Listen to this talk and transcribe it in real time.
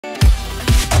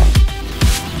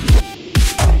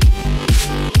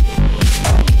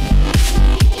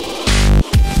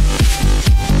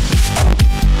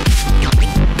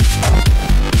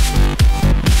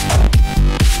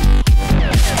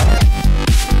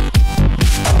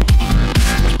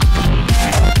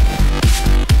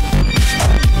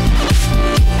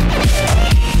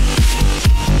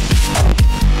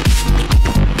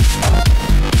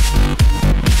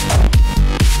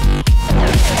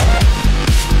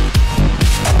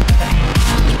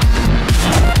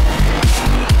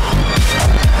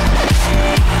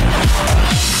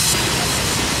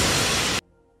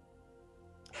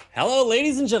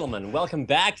ladies and gentlemen, welcome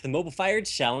back to the Mobafire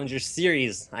Challenger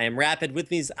Series. I am Rapid, with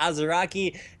me is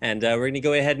Azaraki, and we're going to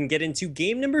go ahead and get into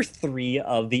game number 3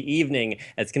 of the evening.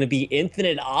 It's going to be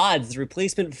Infinite Odds, the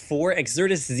replacement for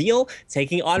Exertus Zeal,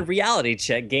 taking on Reality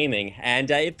Check Gaming.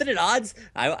 And Infinite Odds,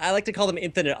 I like to call them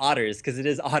Infinite Otters, because it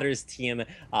is Otter's team.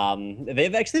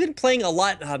 They've actually been playing a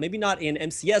lot, maybe not in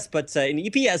MCS, but in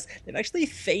EPS. They've actually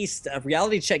faced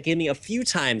Reality Check Gaming a few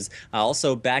times,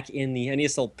 also back in the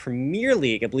NESL Premier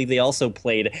League. I believe they also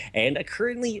played, and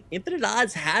currently Infinite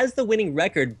Odds has the winning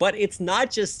record, but it's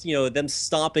not just, them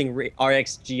stomping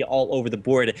RXG all over the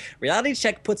board. Reality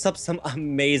Check puts up some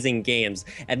amazing games,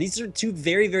 and these are two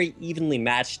very, very evenly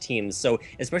matched teams. So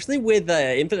especially with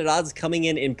Infinite Odds coming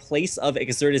in place of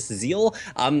Exertus Zeal,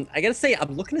 I gotta say,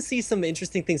 I'm looking to see some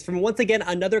interesting things from, once again,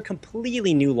 another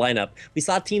completely new lineup. We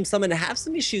saw Team Summon have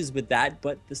some issues with that,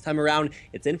 but this time around,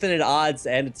 it's Infinite Odds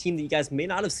and a team that you guys may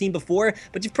not have seen before,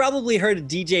 but you've probably heard of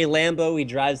DJ Lambo. He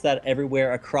drives that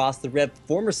everywhere across the rip.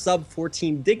 Former sub for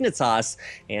Team Dignitas,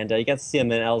 and you got to see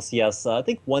him in LCS, I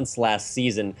think once last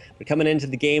season. But coming into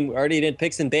the game, we already did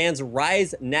picks and bans: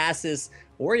 Rise, Nasus,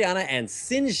 Oriana, and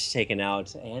Singe taken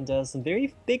out, and some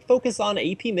very big focus on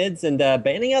AP mids, and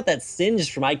banning out that Singe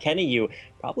from iKenneU.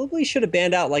 Probably should have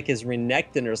banned out like his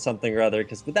Renekton or something or other,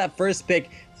 because with that first pick,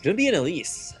 it's going to be an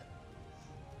Elise.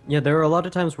 Yeah, there are a lot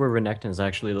of times where Renekton is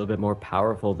actually a little bit more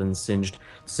powerful than Singed.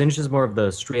 Singed is more of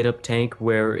the straight-up tank,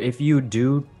 where if you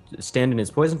do stand in his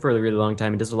poison for a really long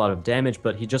time, he does a lot of damage,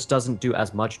 but he just doesn't do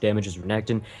as much damage as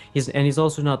Renekton. He's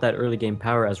also not that early game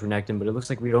power as Renekton, but it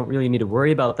looks like we don't really need to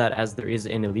worry about that, as there is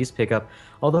an Elise pickup,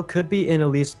 although could be an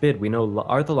Elise bid. We know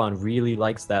Arthalon really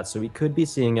likes that, so we could be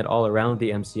seeing it all around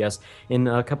the MCS in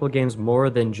a couple of games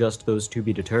more than just those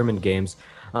to-be-determined games.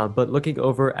 But looking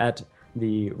over at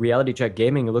the Reality Check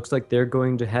Gaming, it looks like they're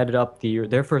going to head up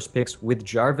their first picks with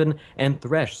Jarvan and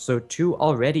Thresh, so two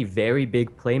already very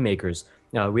big playmakers.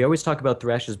 We always talk about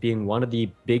Thresh as being one of the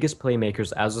biggest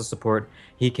playmakers as a support.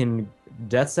 He can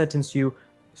death sentence you,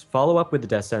 follow up with the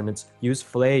death sentence, use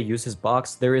Flay, use his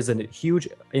box. There is a huge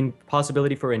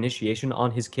possibility for initiation on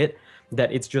his kit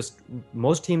that it's just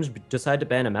most teams decide to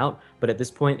ban him out, but at this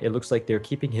point it looks like they're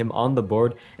keeping him on the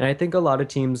board. And I think a lot of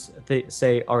teams, they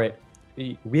say, all right,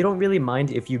 we don't really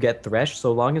mind if you get Thresh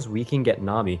so long as we can get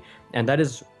Nami. And that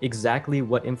is exactly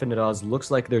what Infinite Odds looks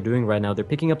like they're doing right now. They're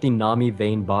picking up the Nami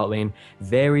Vayne bot lane.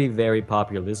 Very, very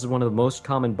popular. This is one of the most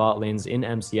common bot lanes in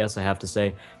MCS, I have to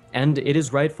say. And it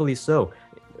is rightfully so.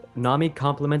 Nami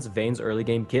complements Vayne's early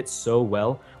game kit so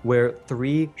well, where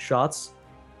 3 shots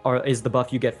is the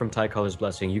buff you get from Tycolor's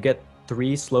Blessing. You get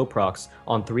 3 slow procs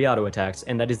on 3 auto attacks,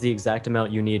 and that is the exact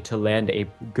amount you need to land a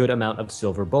good amount of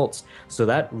silver bolts. So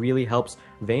that really helps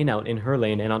Vayne out in her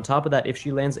lane, and on top of that, if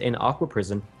she lands in Aqua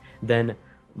Prison, then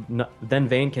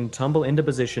Vayne can tumble into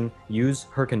position, use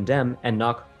her Condemn, and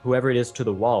knock whoever it is to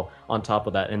the wall on top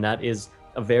of that, and that is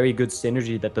a very good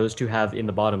synergy that those two have in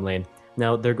the bottom lane.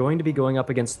 Now, they're going to be going up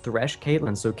against Thresh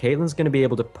Caitlyn, so Caitlyn's going to be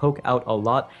able to poke out a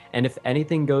lot, and if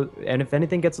anything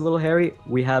gets a little hairy,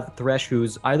 we have Thresh,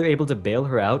 who's either able to bail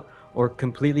her out or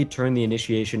completely turn the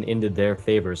initiation into their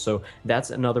favor. So that's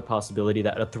another possibility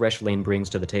that a Thresh lane brings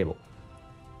to the table.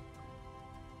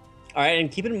 All right, and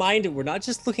keep in mind, we're not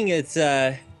just looking at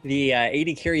the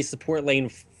AD carry support lane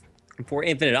for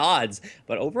Infinite Odds,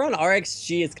 but over on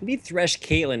RXG, it's going to be Thresh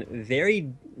Caitlyn.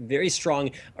 Very, very strong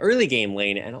early game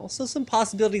lane, and also some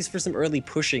possibilities for some early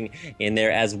pushing in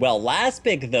there as well. Last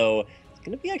pick, though,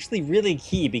 going to be actually really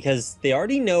key, because they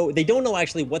don't know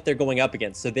actually what they're going up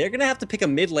against, so they're going to have to pick a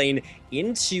mid lane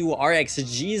into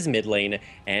RXG's mid lane,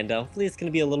 and hopefully it's going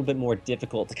to be a little bit more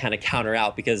difficult to kind of counter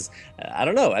out, because I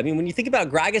don't know, I mean, when you think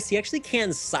about Gragas, he actually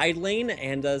can side lane,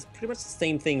 and does pretty much the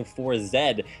same thing for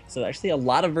Zed, so actually a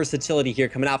lot of versatility here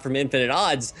coming out from Infinite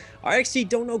Odds. RXG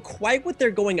don't know quite what they're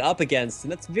going up against,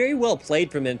 and that's very well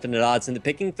played from Infinite Odds in the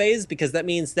picking phase, because that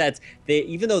means that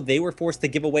even though they were forced to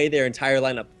give away their entire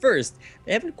lineup first,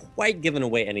 they haven't quite given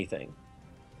away anything.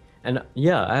 And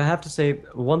yeah, I have to say,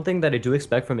 one thing that I do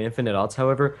expect from Infinite Odds,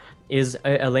 however, is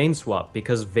a lane swap,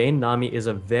 because Vayne Nami is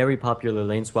a very popular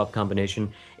lane swap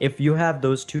combination. If you have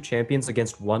those 2 champions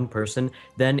against one person,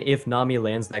 then if Nami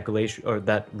lands that Glacier, or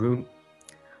that rune,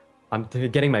 I'm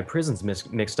getting my prisons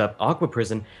mixed up, Aqua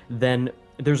Prison, then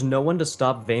there's no one to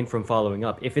stop Vayne from following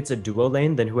up. If it's a duo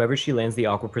lane, then whoever she lands the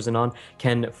Aqua Prison on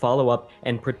can follow up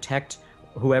and protect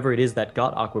whoever it is that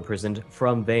got Aqua Prisoned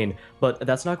from Vayne, but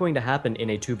that's not going to happen in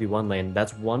a 2v1 lane.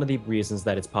 That's one of the reasons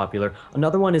that it's popular.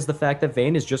 Another one is the fact that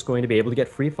Vayne is just going to be able to get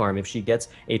free farm if she gets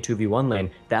a 2v1 lane.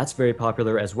 That's very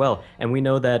popular as well, and we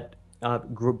know that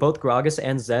both Gragas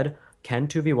and Zed can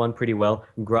 2v1 pretty well.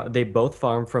 They both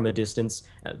farm from a distance.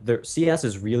 Their CS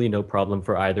is really no problem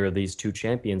for either of these two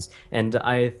champions. And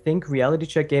I think Reality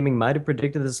Check Gaming might have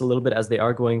predicted this a little bit as they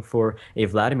are going for a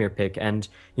Vladimir pick. And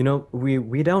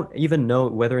we don't even know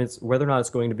whether or not it's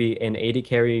going to be an AD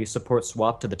carry support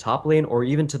swap to the top lane or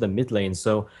even to the mid lane.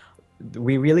 So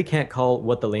we really can't call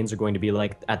what the lanes are going to be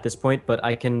like at this point, but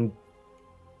I can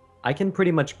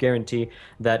pretty much guarantee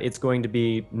that it's going to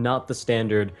be not the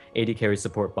standard AD carry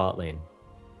support bot lane.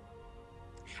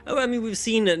 Oh, I mean, we've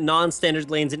seen non-standard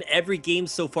lanes in every game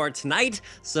so far tonight,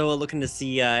 so looking to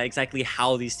see exactly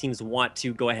how these teams want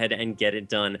to go ahead and get it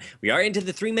done. We are into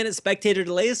the 3-minute spectator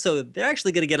delays, so they're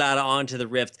actually going to get out onto the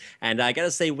Rift, and I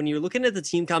gotta say, when you're looking at the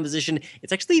team composition,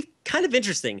 it's actually kind of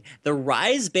interesting. The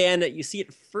Rise ban, you see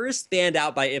it first banned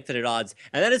out by Infinite Odds,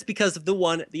 and that is because of the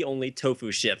one, the only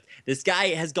Tofu shift. This guy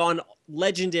has gone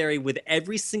legendary with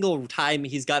every single time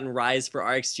he's gotten Rise for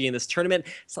RXG in this tournament.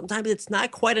 Sometimes it's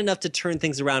not quite enough to turn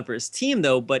things around for his team,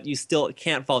 though, but you still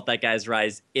can't fault that guy's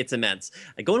Rise. It's immense.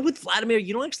 Going with Vladimir,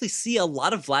 you don't actually see a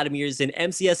lot of Vladimirs in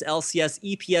MCS,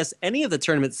 LCS, EPS, any of the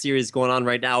tournament series going on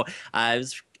right now.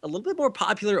 It's a little bit more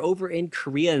popular over in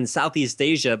Korea and Southeast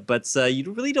Asia, but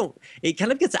you really don't. It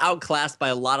kind of gets outclassed by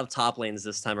a lot of top lanes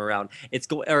this time around.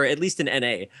 Or at least in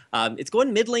NA. It's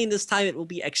going mid lane this time. It will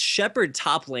be X Shepherd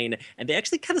top lane, and they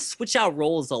actually kind of switch out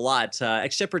roles a lot.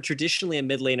 X Shepherd traditionally a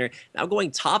mid laner, now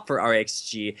going top for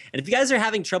RXG. And if you guys are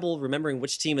having trouble remembering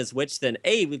which team is which, then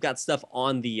A, we've got stuff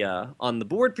on the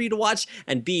board for you to watch,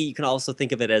 and B, you can also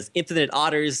think of it as Infinite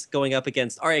Otters going up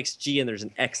against RXG, and there's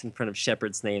an X in front of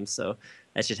Shepherd's name, so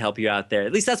that should help you out there.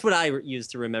 At least that's what I use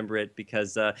to remember it,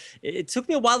 because it took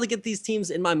me a while to get these teams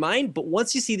in my mind, but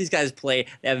once you see these guys play,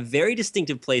 they have very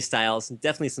distinctive play styles and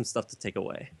definitely some stuff to take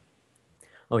away.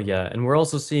 Oh yeah, and we're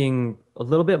also seeing a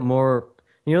little bit more.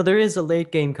 There is a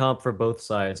late game comp for both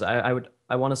sides.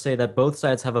 I want to say that both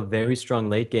sides have a very strong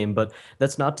late game, but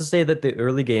that's not to say that the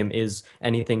early game is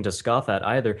anything to scoff at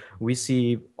either. We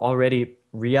see already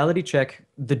Reality Check,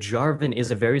 the Jarvan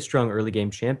is a very strong early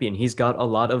game champion. He's got a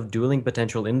lot of dueling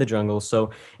potential in the jungle,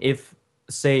 so if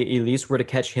say Elise were to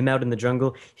catch him out in the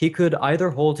jungle, he could either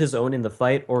hold his own in the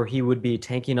fight or he would be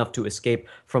tanky enough to escape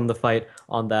from the fight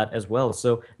on that as well.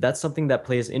 So that's something that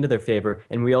plays into their favor.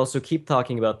 And we also keep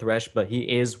talking about Thresh, but he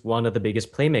is one of the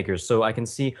biggest playmakers. So I can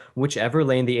see whichever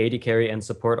lane the AD carry and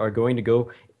support are going to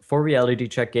go for Reality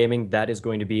Check Gaming, that is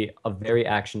going to be a very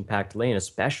action-packed lane,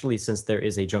 especially since there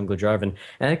is a jungler Jarvan.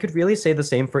 And I could really say the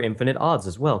same for Infinite Odds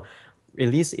as well.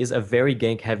 Elise is a very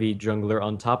gank-heavy jungler.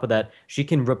 On top of that, she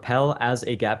can repel as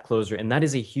a gap closer, and that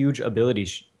is a huge ability.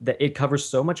 That it covers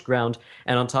so much ground,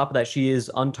 and on top of that, she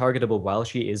is untargetable while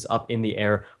she is up in the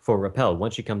air for repel.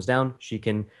 Once she comes down, she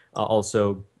can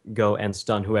also go and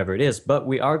stun whoever it is. But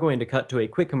we are going to cut to a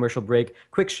quick commercial break.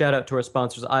 Quick shout out to our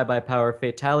sponsors, iBuyPower,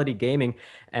 Fatality Gaming,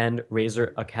 and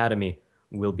Razor Academy.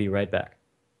 We'll be right back.